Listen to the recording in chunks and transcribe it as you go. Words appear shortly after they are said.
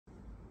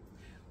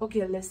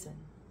Okay, listen.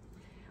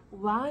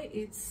 Why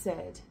it's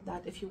said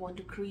that if you want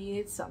to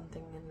create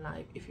something in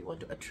life, if you want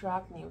to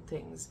attract new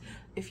things,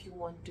 if you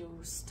want to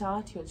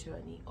start your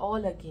journey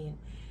all again,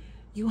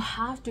 you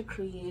have to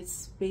create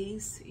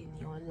space in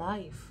your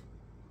life.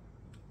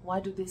 Why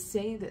do they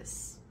say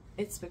this?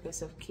 It's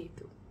because of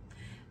Ketu.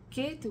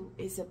 Ketu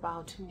is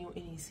about new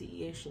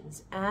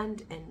initiations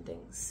and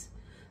endings.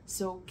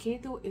 So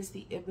Ketu is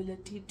the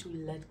ability to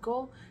let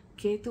go.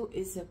 Ketu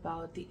is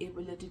about the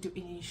ability to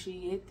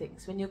initiate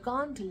things. When you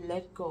can't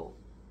let go,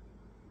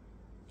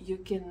 you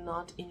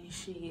cannot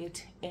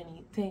initiate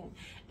anything.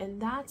 And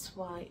that's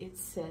why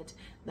it's said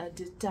that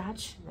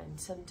detachment,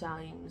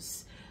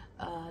 sometimes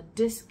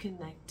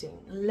disconnecting,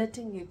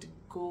 letting it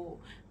go,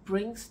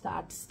 brings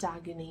that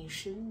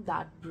stagnation,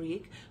 that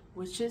break,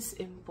 which is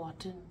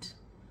important.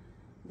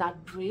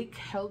 That break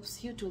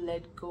helps you to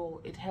let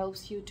go. It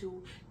helps you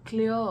to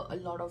clear a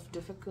lot of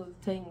difficult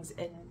things,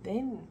 and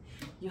then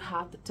you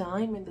have the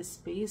time and the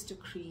space to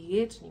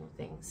create new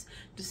things,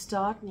 to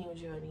start new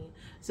journey.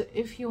 So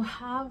if you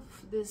have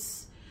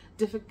this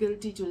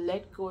difficulty to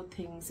let go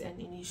things and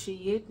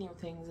initiate new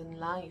things in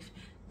life,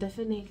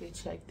 definitely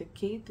check the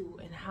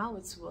Ketu and how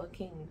it's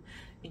working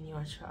in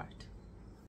your chart.